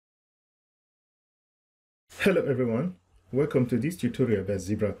Hello everyone, welcome to this tutorial by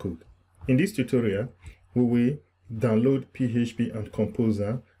Zebra Code. In this tutorial, we will download PHP and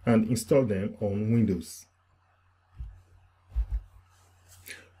Composer and install them on Windows.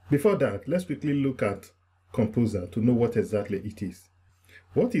 Before that, let's quickly look at Composer to know what exactly it is.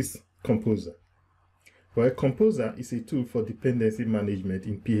 What is Composer? Well, Composer is a tool for dependency management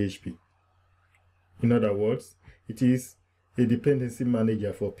in PHP. In other words, it is a dependency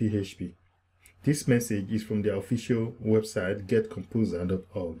manager for PHP. This message is from the official website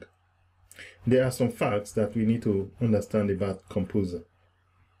getcomposer.org. There are some facts that we need to understand about Composer.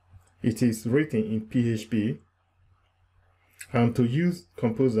 It is written in PHP, and to use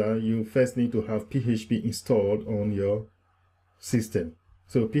Composer, you first need to have PHP installed on your system.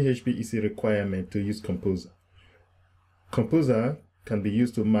 So PHP is a requirement to use Composer. Composer can be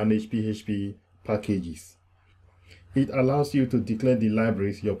used to manage PHP packages. It allows you to declare the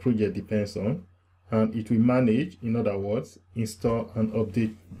libraries your project depends on, and it will manage, in other words, install and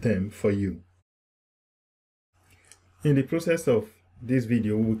update them for you. In the process of this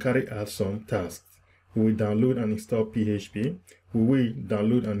video, we will carry out some tasks. We will download and install PHP. We will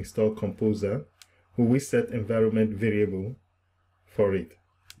download and install Composer. We will set environment variable for it.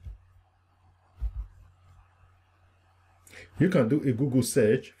 You can do a Google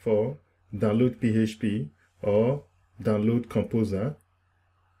search for download PHP or download Composer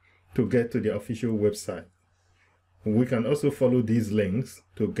to get to the official website. We can also follow these links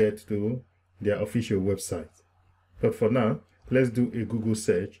to get to their official website. But for now, let's do a Google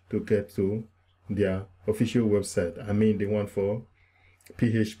search to get to their official website. I mean the one for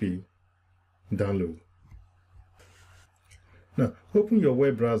PHP download. Now, open your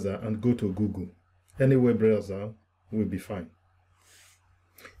web browser and go to Google. Any web browser will be fine.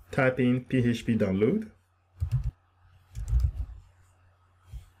 Type in PHP download.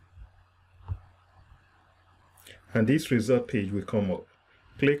 And this result page will come up.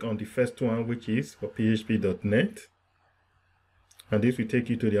 Click on the first one, which is for php.net, and this will take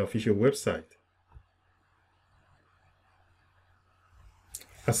you to the official website.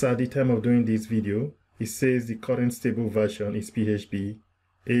 As at the time of doing this video, it says the current stable version is PHP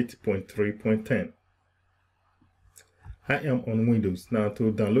 8.3.10. I am on Windows. Now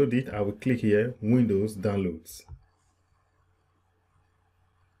to download it, I will click here, Windows Downloads.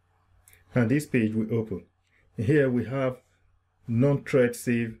 And this page will open. Here we have non-thread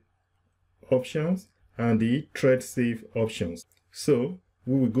save options and the thread save options. So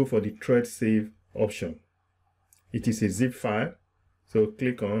we will go for the thread save option. It is a zip file, so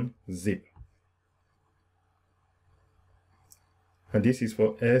click on zip. And this is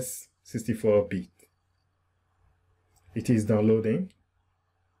for S64-bit. It is downloading.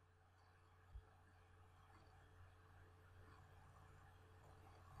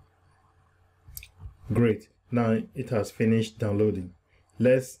 Great. Now it has finished downloading.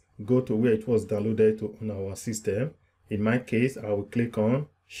 Let's go to where it was downloaded to on our system. In my case, I will click on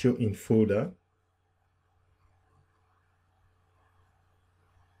Show in Folder.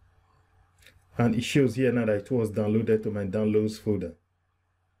 And it shows here now that it was downloaded to my Downloads folder.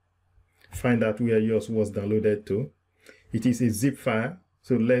 Find out where yours was downloaded to. It is a zip file,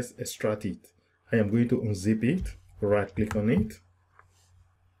 so let's extract it. I am going to unzip it, right click on it.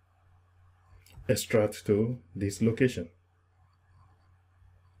 Extract to this location.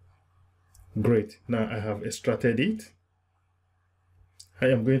 Great. Now I have extracted it. I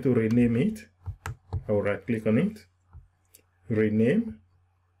am going to rename it. I will right click on it. Rename.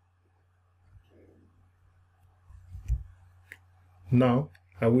 Now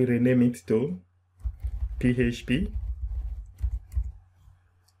I will rename it to PHP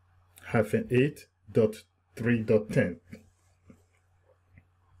 -8.3.10.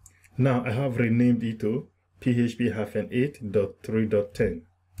 Now I have renamed it to PHP -8.3.10.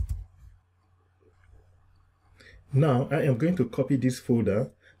 Now I am going to copy this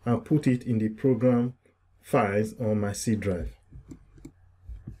folder and put it in the program files on my C drive.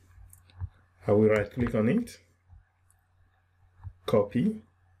 I will right click on it, copy.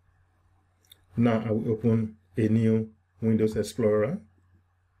 Now I will open a new Windows Explorer.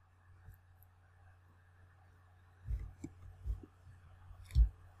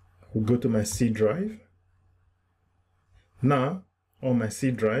 We'll go to my C drive. Now, on my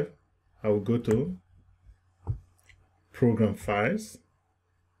C drive, I will go to Program Files.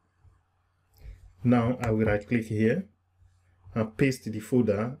 Now, I will right click here and paste the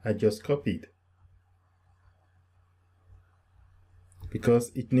folder I just copied. Because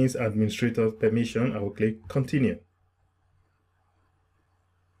it needs administrator permission, I will click Continue.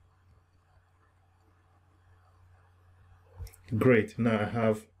 Great, now I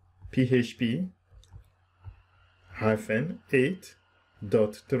have PHP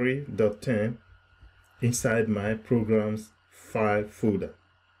PHP-8.3.10 inside my programs file folder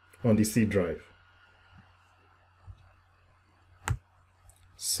on the C drive.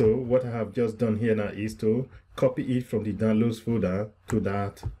 So what I have just done here now is to copy it from the downloads folder to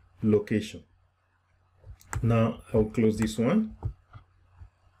that location. Now I'll close this one.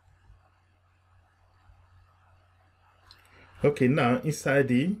 Okay, now inside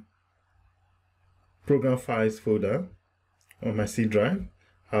the program files folder on my C drive,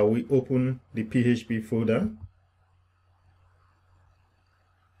 I will open the PHP folder.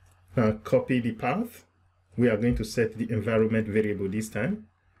 Now copy the path. We are going to set the environment variable this time.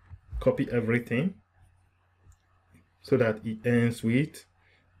 Copy everything so that it ends with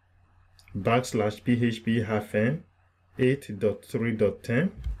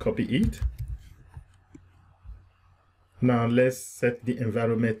 /PHP-8.3.10. Copy it. Now let's set the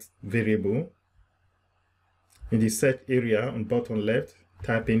environment variable. In the set area on bottom left,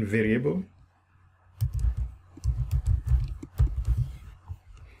 type in variable.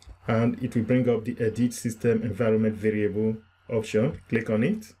 And it will bring up the edit system environment variable option. Click on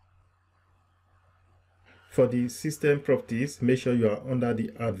it. For the system properties, make sure you are under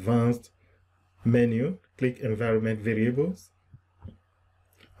the advanced menu. Click environment variables.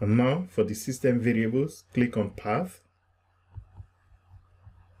 And now for the system variables, click on path.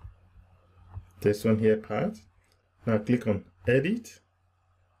 This one here, path. Now click on edit.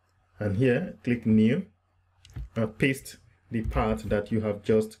 And here, click new. And paste the path that you have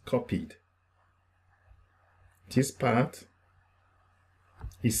just copied. This path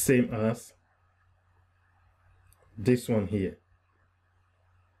is same as this one here.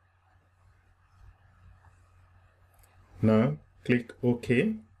 Now click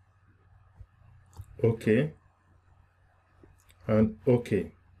OK, OK, and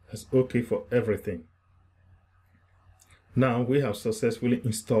OK. That's OK for everything. Now we have successfully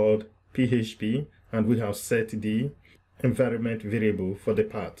installed PHP and we have set the environment variable for the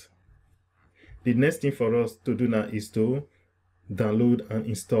path. The next thing for us to do now is to download and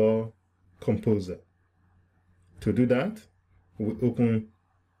install Composer. To do that, we open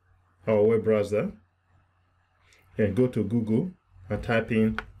our web browser and go to Google and type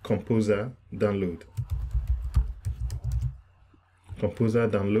in Composer download. Composer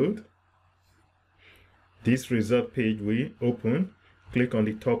download. This result page will open. Click on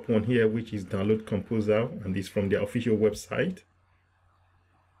the top one here, which is download Composer, and it's from their official website.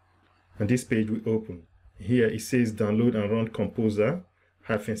 And this page will open. Here it says download and run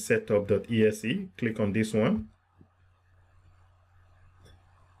composer-setup.exe. Click on this one.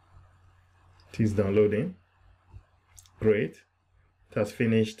 It is downloading. Great. It has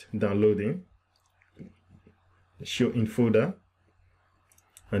finished downloading. Show in folder.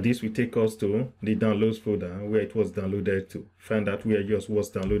 And this will take us to the downloads folder where it was downloaded to. Find out where yours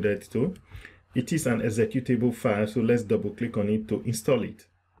was downloaded to. It is an executable file, so let's double click on it to install it.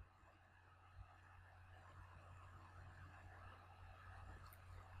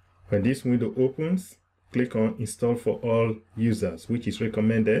 When this window opens, click on install for all users, which is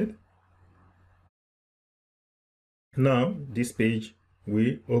recommended. Now this page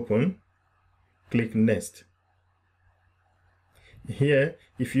will open. Click next. Here,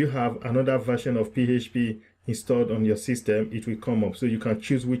 if you have another version of PHP installed on your system, it will come up, so you can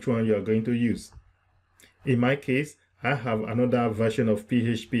choose which one you are going to use. In my case, I have another version of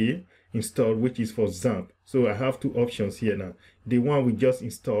PHP installed, which is for XAMPP. So I have two options here now. The one we just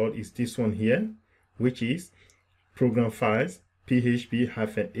installed is this one here, which is program files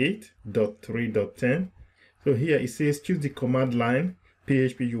PHP-8.3.10. So here it says choose the command line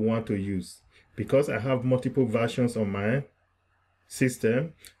PHP you want to use. Because I have multiple versions on my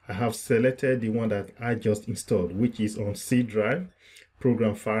system, I have selected the one that I just installed, which is on C drive,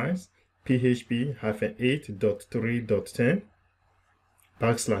 program files PHP-8.3.10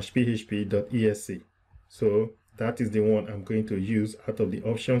 /PHP.exe. So that is the one I'm going to use out of the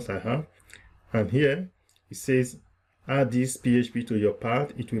options I have. And here it says add this PHP to your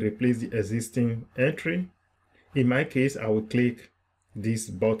path. It will replace the existing entry. In my case, I will click this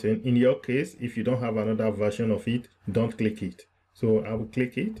button. In your case, if you don't have another version of it, don't click it. So I will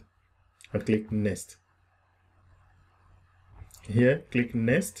click it and click next. Here, click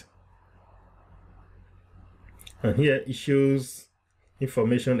next. And here it shows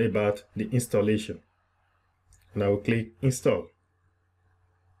information about the installation. And I will click install.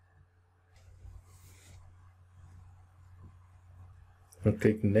 And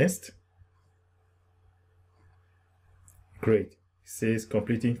click next. Great. It says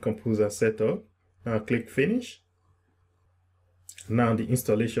completing Composer setup. Now click finish. Now the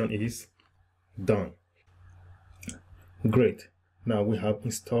installation is done. Great. Now we have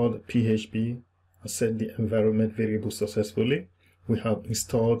installed PHP and set the environment variable successfully. We have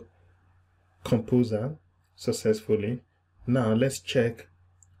installed Composer successfully. Now let's check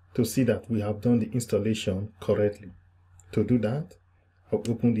to see that we have done the installation correctly. To do that, I'll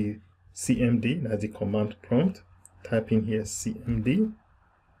open the CMD, that's the command prompt. Type in here CMD.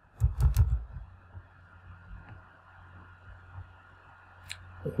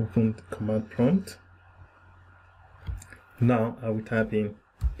 Open the command prompt. Now I will type in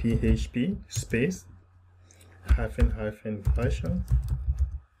PHP space -- version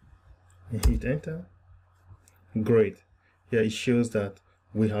and hit enter. Great. Here it shows that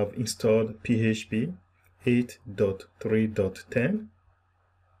we have installed PHP 8.3.10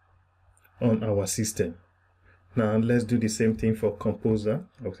 on our system. Now let's do the same thing for Composer.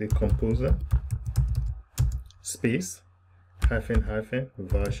 I'll say Composer space --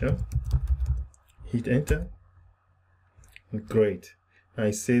 version, hit enter. Great. Now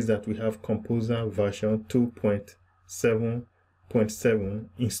it says that we have Composer version 2.7.7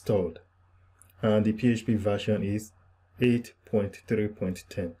 installed, and the PHP version is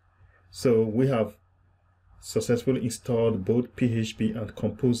 8.3.10. So we have successfully installed both PHP and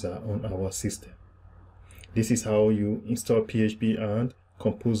Composer on our system. This is how you install PHP and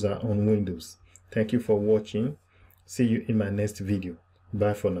Composer on Windows. Thank you for watching. See you in my next video.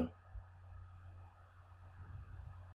 Bye for now.